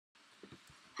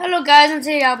Hello guys, and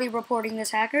today I'll be reporting this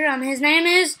hacker. His name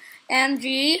is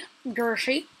MG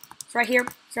Gershi. It's right here.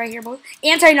 It's right here, boys.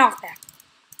 Anti-knockback.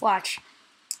 Watch.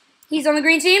 He's on the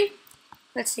green team.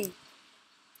 Let's see.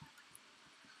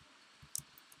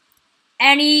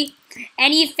 And he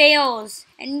fails.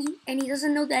 And he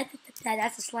doesn't know that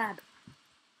that's a slab.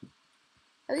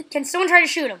 Can someone try to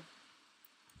shoot him?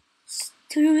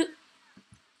 To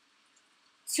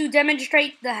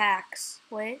demonstrate the hacks.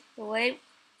 Wait.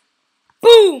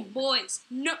 Boom, boys.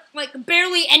 No, like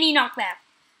barely any knockback.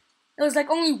 It was like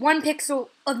only 1 pixel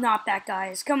of knockback,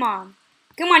 guys. Come on,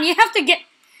 you have to get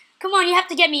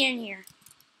me in here.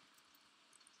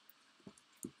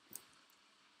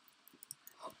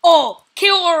 Oh,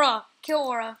 kill aura.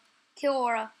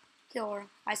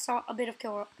 I saw a bit of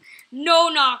kill aura. No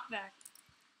knockback.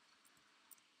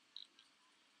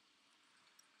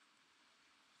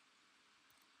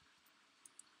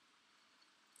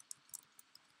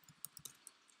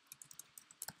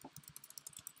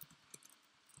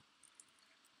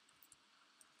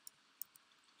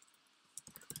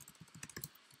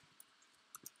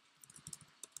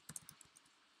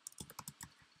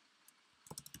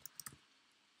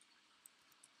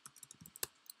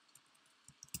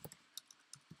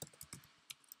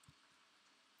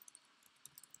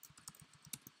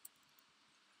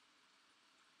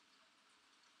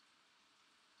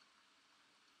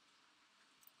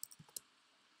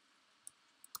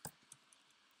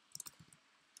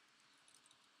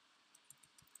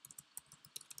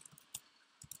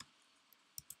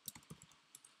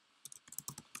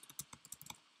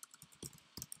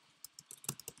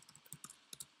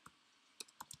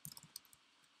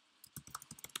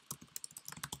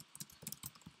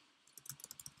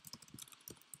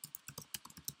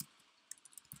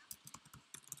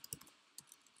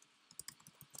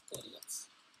 Idiots.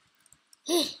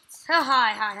 Oh,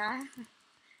 hi.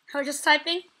 I was just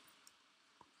typing.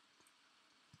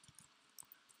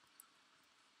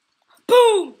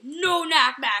 Boom! No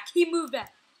knockback. He moved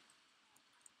back.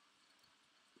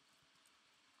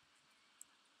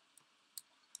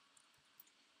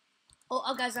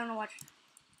 Oh, guys, I don't know what.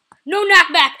 No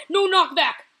knockback,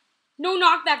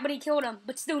 but he killed him.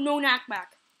 But still, no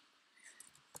knockback.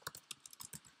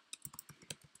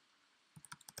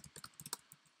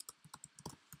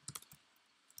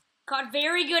 Got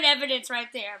very good evidence right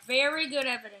there. Very good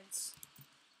evidence.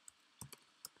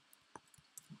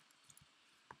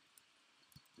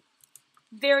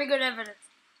 Very good evidence.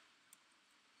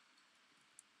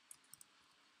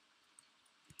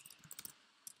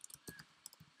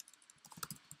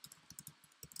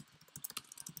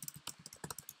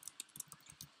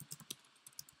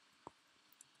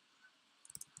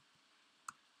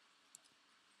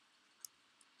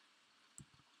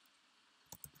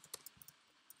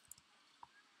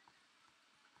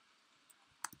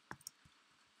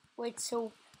 Wait,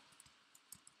 so...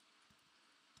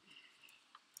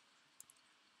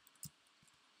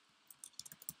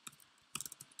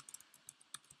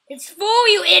 It's full,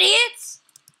 you idiots!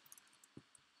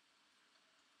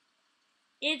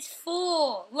 It's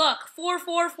full. Look, 4.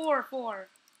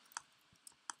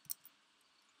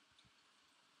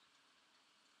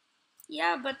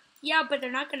 Yeah, but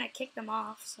they're not gonna kick them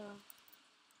off, so...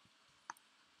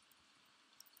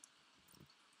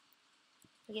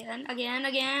 Again.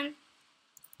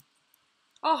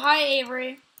 Oh, hi,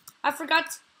 Avery. I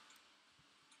forgot.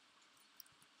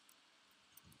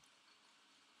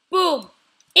 Boom!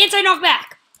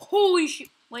 Anti-knockback! Holy shit.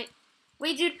 Wait,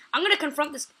 dude. I'm gonna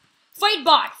confront this. Fight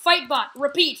bot.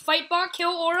 Repeat. Fight bot,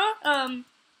 kill aura.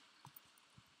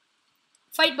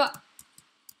 Fight bot.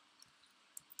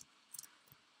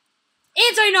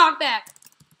 Anti-knockback!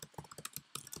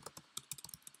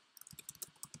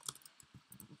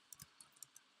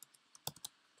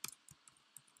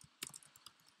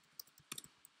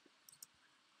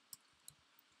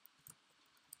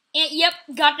 And, yep,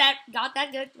 got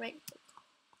that good, right?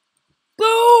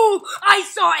 Boom! I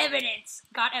saw evidence!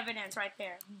 Got evidence right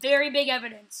there. Very big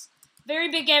evidence. Very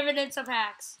big evidence of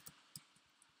hacks.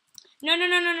 No.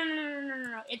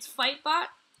 It's Fightbot.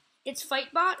 It's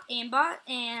Fightbot, aimbot,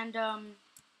 and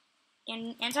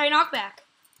anti-knockback.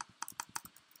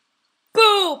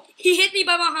 Boom! He hit me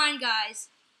by behind, guys.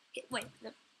 Wait.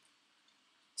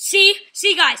 See,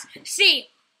 guys. See.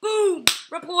 Boom!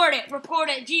 Report it.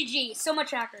 GG. So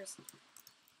much hackers.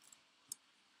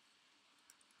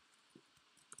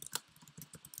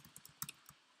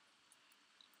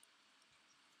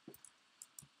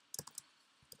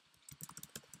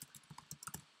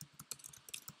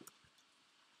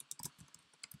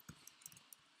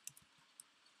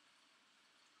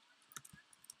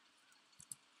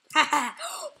 Haha.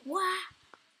 What?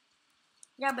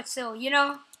 Yeah, but still, you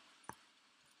know.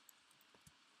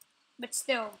 But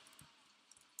still,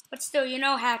 you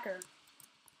know, hacker.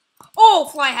 Oh,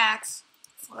 fly hacks.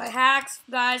 Fly hacks,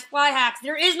 guys, fly hacks.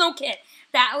 There is no kit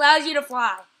that allows you to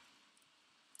fly.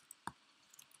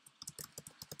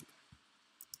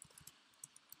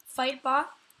 Fight bot.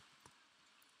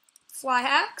 Fly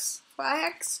hacks. Fly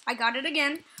hacks. I got it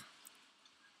again.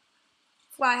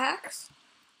 Fly hacks.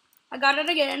 I got it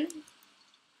again.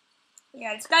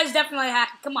 Yeah, this guy's definitely a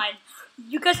hacker. Come on.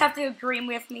 You guys have to agree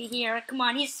with me here. Come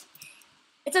on, it's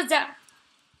a death.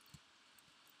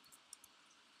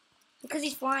 Because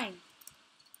he's flying.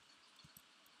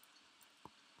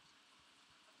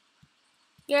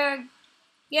 Yeah,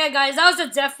 guys, that was a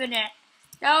definite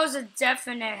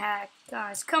hack,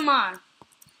 guys. Come on.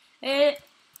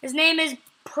 His name is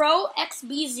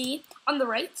ProXBZ on the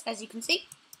right, as you can see.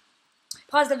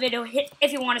 Pause the video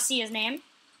if you want to see his name.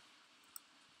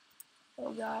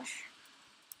 Oh gosh.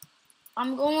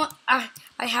 I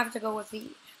have to go with the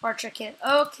Archer kit.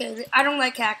 Okay, I don't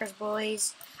like hackers,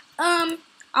 boys. I'm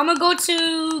gonna go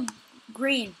to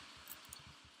green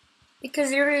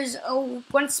because there is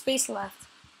one space left.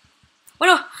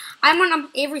 Well, no, I'm on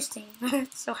Avery's team,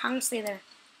 so I'm gonna stay there.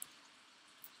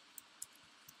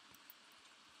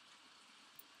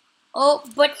 Oh,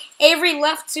 but Avery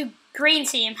left to green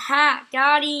team. Ha,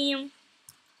 got him.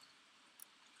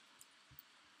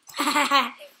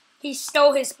 He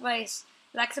stole his place.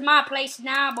 Like, it's my place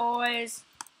now, boys.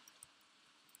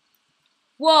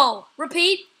 Whoa,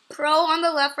 repeat. Pro on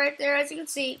the left right there, as you can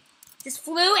see. Just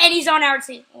flew, and he's on our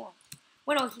team. Oh.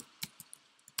 Well, no,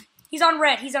 he's on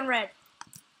red. He's on red.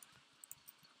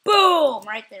 Boom!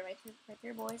 Right there,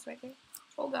 boys. Right there.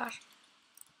 Oh, gosh.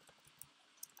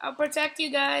 I'll protect you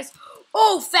guys.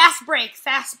 Oh, fast break.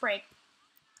 Fast break.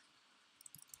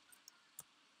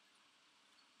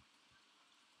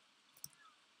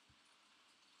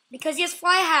 Because he has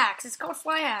fly hacks. It's called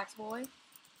fly hacks, boy.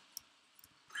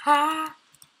 Ha!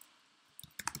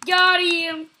 Got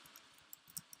him!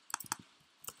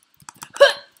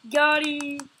 Got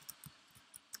him!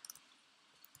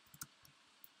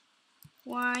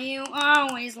 Why you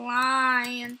always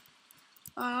lying?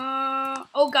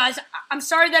 Oh, guys, I'm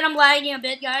sorry that I'm lagging a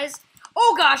bit, guys.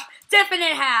 Oh, gosh,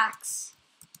 definite hacks.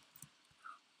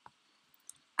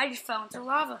 I just fell into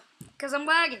lava because I'm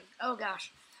lagging. Oh,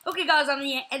 gosh. Okay, guys, I'm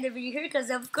the end of the video here because,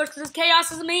 of course, this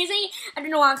chaos is amazing. I don't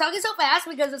know why I'm talking so fast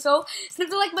because it's so. Snip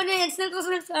the like button and snip the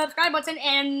subscribe button,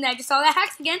 and I just saw that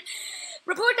hacks again.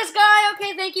 Report this guy.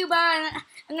 Okay, thank you. Bye.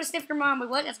 I'm gonna sniff your mom.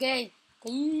 But what? That's gay.